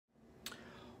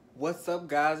What's up,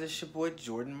 guys? It's your boy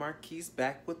Jordan Marquis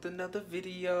back with another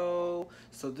video.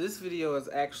 So this video is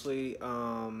actually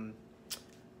kind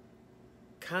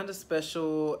of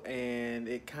special, and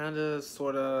it kind of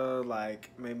sort of like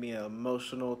made me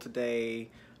emotional today.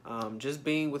 Just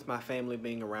being with my family,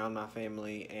 being around my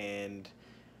family, and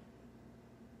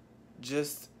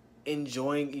just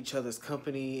enjoying each other's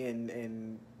company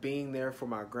and being there for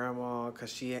my grandma,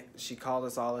 because she called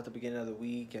us all at the beginning of the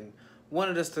week and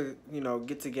wanted us to,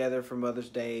 get together for Mother's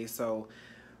Day. So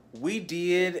we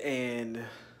did, and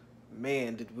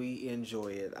man, did we enjoy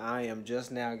it. I am just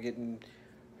now getting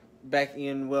back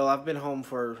in. Well, I've been home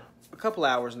for a couple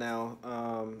hours now.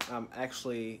 I'm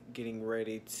actually getting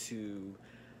ready to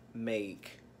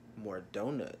make more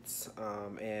donuts.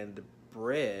 And the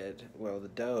bread, well, the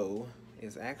dough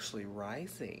is actually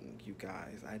rising, you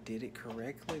guys. I did it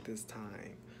correctly this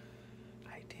time.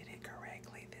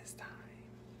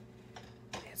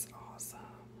 It's awesome.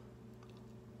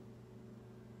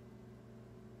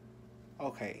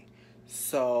 Okay,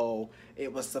 so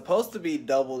it was supposed to be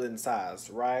doubled in size,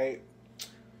 right?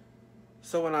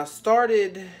 So when I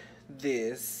started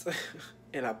this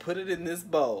and I put it in this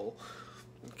bowl,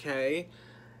 okay,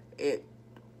 it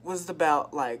was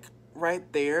about like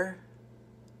right there.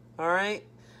 All right,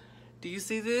 do you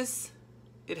see this?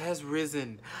 It has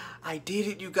risen. I did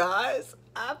it, you guys.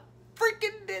 I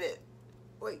freaking did it.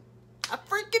 Wait, I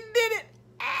freaking did it.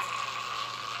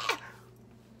 Ah!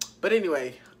 But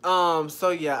anyway,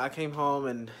 so yeah, I came home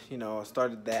and, I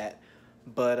started that.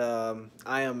 But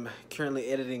I am currently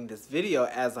editing this video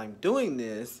as I'm doing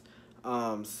this.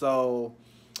 So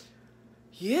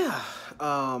yeah,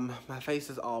 my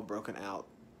face is all broken out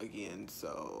again,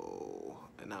 so,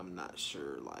 and I'm not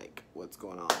sure like what's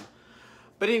going on.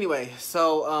 But anyway,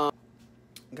 so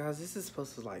guys, this is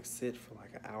supposed to like sit for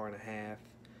like an hour and a half,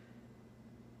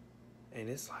 and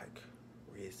it's like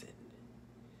risen.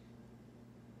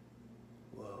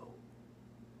 Whoa.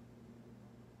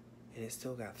 And it's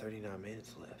still got 39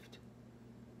 minutes left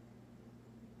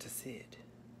to sit.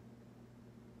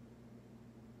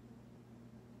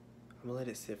 I'm gonna let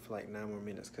it sit for like 9 more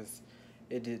minutes, because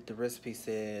the recipe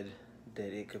said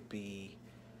that it could be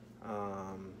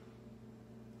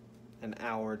an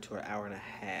hour to an hour and a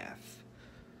half.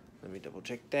 Let me double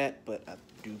check that, but I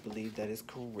do believe that is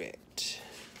correct.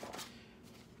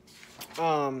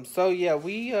 So yeah,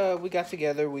 we got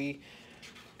together. We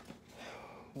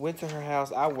went to her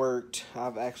house. I worked.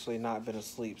 I've actually not been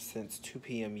asleep since 2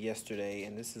 p.m. yesterday,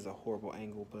 and this is a horrible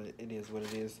angle, but it is what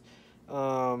it is.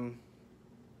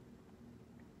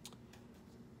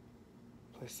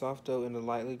 Place soft dough in a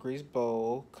lightly greased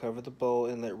bowl. Cover the bowl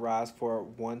and let rise for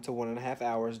 1 to 1.5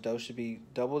 hours. Dough should be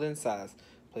doubled in size.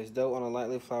 Place dough on a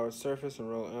lightly floured surface and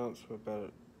roll out for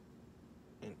about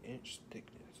an inch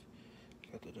thickness.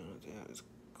 Cut the donuts out as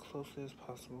closely as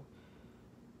possible.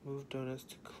 Move donuts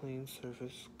to clean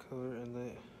surface, color, and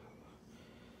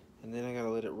then I gotta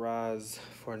let it rise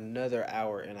for another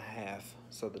hour and a half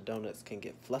so the donuts can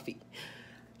get fluffy.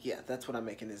 Yeah, that's what I'm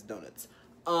making, is donuts.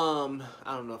 I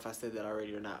don't know if I said that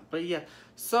already or not, but yeah.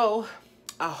 So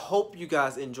I hope you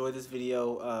guys enjoyed this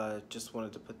video. Just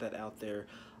wanted to put that out there.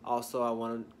 Also, I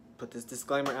want to put this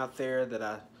disclaimer out there that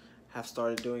I have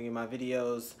started doing in my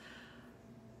videos.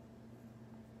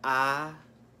 I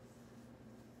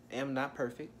am not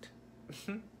perfect.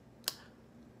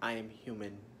 I am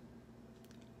human.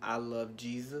 I love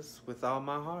Jesus with all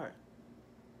my heart.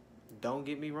 Don't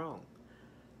get me wrong.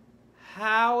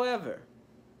 However,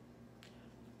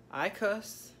 I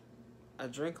cuss, I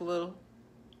drink a little,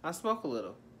 I smoke a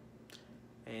little.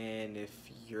 And if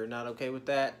you're not okay with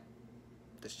that,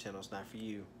 this channel's not for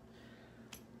you.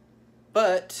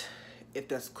 But if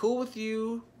that's cool with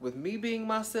you, with me being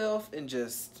myself and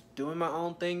just doing my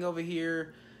own thing over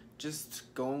here,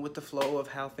 just going with the flow of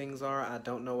how things are. I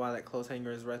don't know why that clothes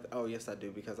hanger is right there. Oh, yes, I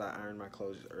do, because I ironed my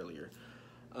clothes earlier.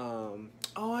 Oh,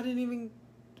 I didn't even...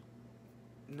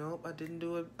 Nope, I didn't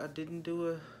do an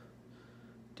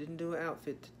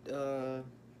outfit of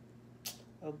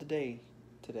the day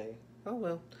today. Oh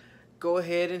well. Go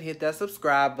ahead and hit that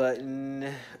subscribe button.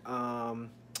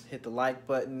 Hit the like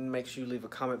button. Make sure you leave a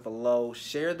comment below.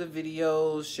 Share the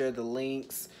videos. Share the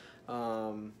links.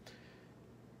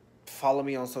 Follow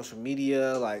me on social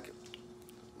media. Like,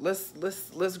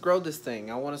 let's grow this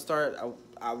thing. I want to start.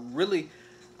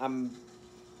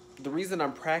 The reason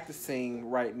I'm practicing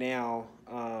right now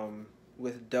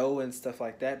with dough and stuff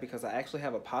like that, because I actually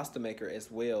have a pasta maker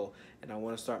as well, and I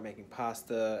want to start making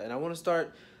pasta, and I want to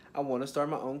start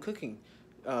my own cooking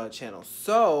channel.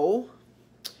 So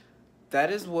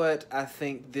that is what I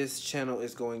think this channel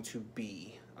is going to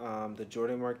be. The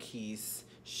Jordan Marquis,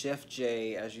 Chef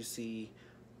J, as you see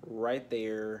right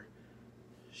there.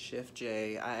 Chef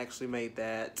J. I actually made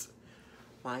that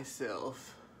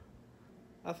myself.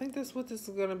 I think that's what this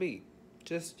is gonna be.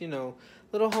 Just, you know,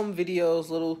 little home videos,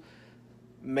 little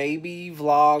maybe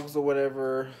vlogs or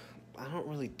whatever. I don't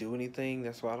really do anything.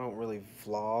 That's why I don't really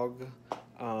vlog.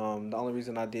 The only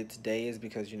reason I did today is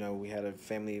because, you know, we had a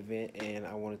family event and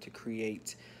I wanted to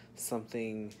create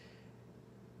something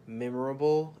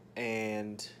memorable.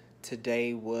 And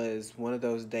today was one of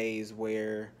those days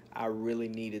where I really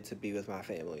needed to be with my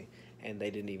family and they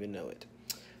didn't even know it.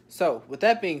 So, with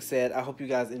that being said, I hope you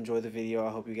guys enjoy the video.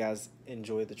 I hope you guys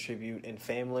enjoy the tribute and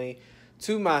family.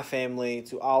 To my family,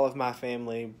 to all of my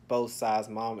family, both sides,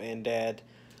 mom and dad,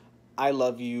 I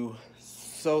love you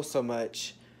so, so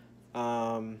much.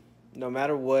 No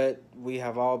matter what we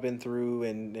have all been through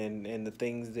and the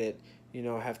things that, you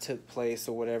know, have took place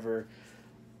or whatever,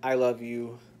 I love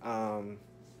you.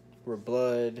 We're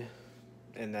blood,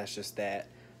 and that's just that.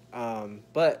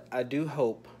 But I do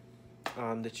hope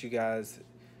that you guys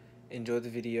enjoy the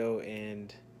video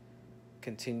and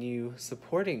continue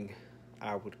supporting.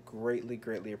 I would greatly,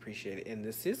 greatly appreciate it. And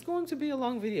this is going to be a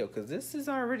long video because this is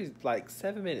already like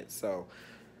 7 minutes. So,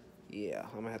 yeah,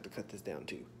 I'm going to have to cut this down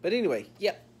too. But anyway,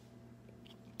 yep.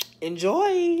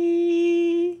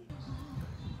 Enjoy!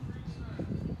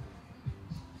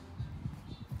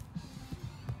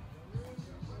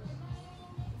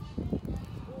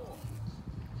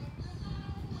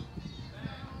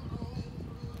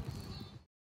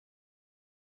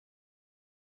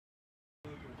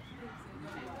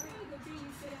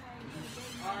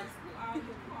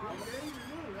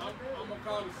 I'm gonna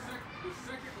call the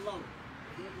second low.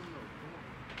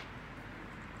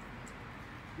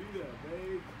 Be there,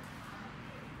 babe.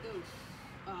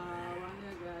 Oh, I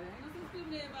never got it. Ain't no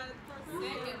people there about the first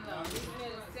second low. This is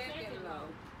the second low.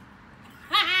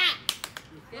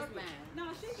 That's mine. No,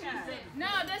 she got it. No,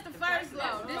 that's the first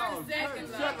low. This is the second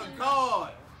low. Second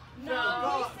card. No,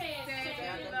 he said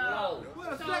second low. What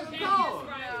a So second that card. is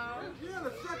right. Yeah,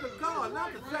 the second card, not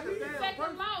the second damn Second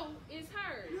person. low is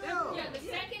hers. Yeah. Yeah, the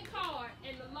second card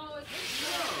and the lowest is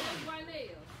that's right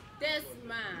there. That's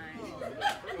mine. Oh,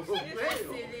 Yes,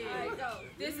 damn. it is.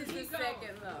 This is the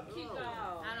second low. Keep going.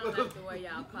 I don't like the way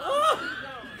y'all call it. Keep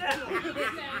going.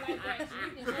 Sound like that.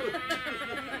 You can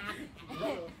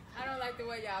go. I don't like the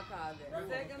way y'all call it.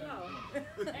 Second low.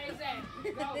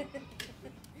 Exactly. Go.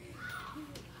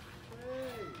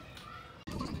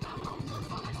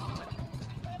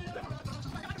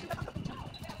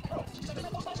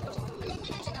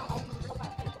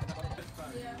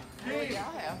 Well,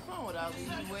 y'all have fun with all these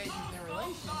weddings and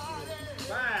relationships.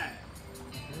 Fine.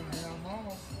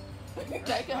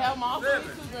 They can have my Seven.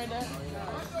 pictures right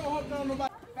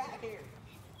there.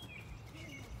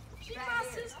 She's my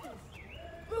sister.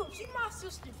 Boo, she's my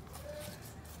sister.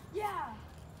 Yeah.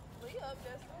 We up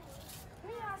there somewhere.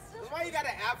 We are sisters. Why you got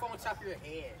an iPhone on top of your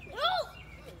head? No!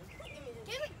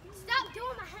 Give me, stop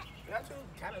doing my hat. That's what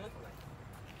kind of looking like.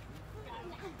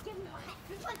 Give me my hat.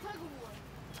 It's like tug of war.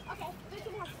 Okay, there's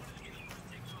some more.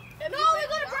 No, we're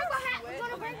gonna break my hat. We're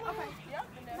gonna break my hat. Yep.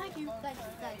 Thank you, thank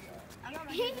you, thank you.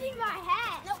 Give me my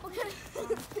hat. No, because...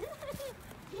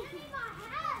 Give me my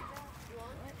hat.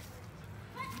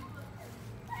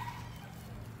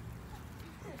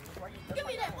 Give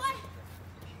me that, boy.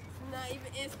 Not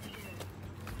even instant.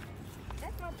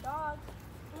 That's my dog.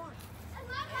 Come on. That's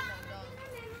my dog.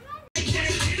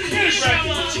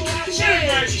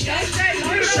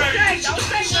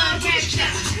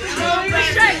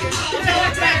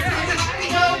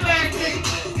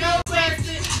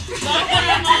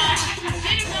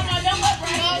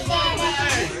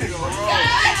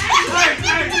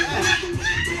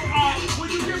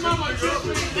 Would you give mama a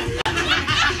girlfriend?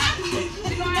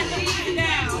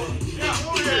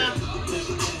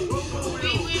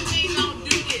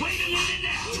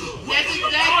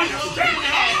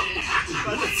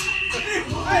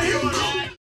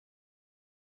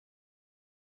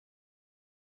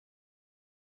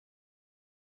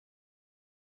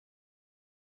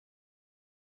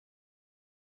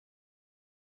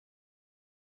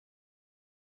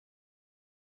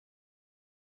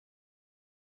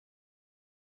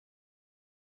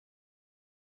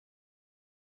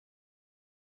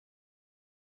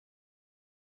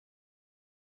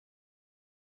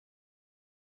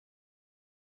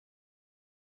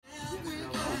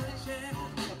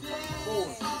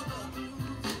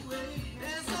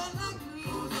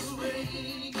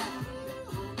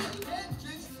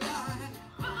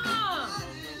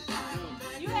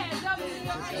 You had double in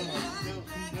your hand.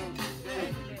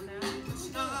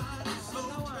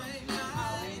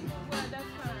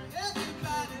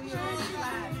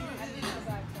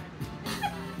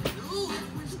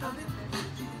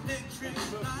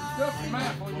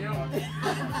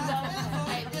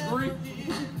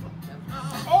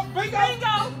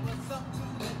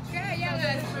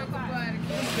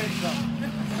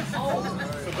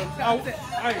 Hey,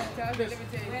 Let me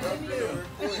tell you.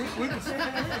 we can see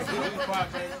this spot,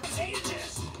 baby.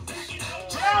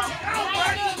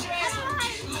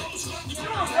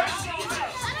 Come on, Marquis.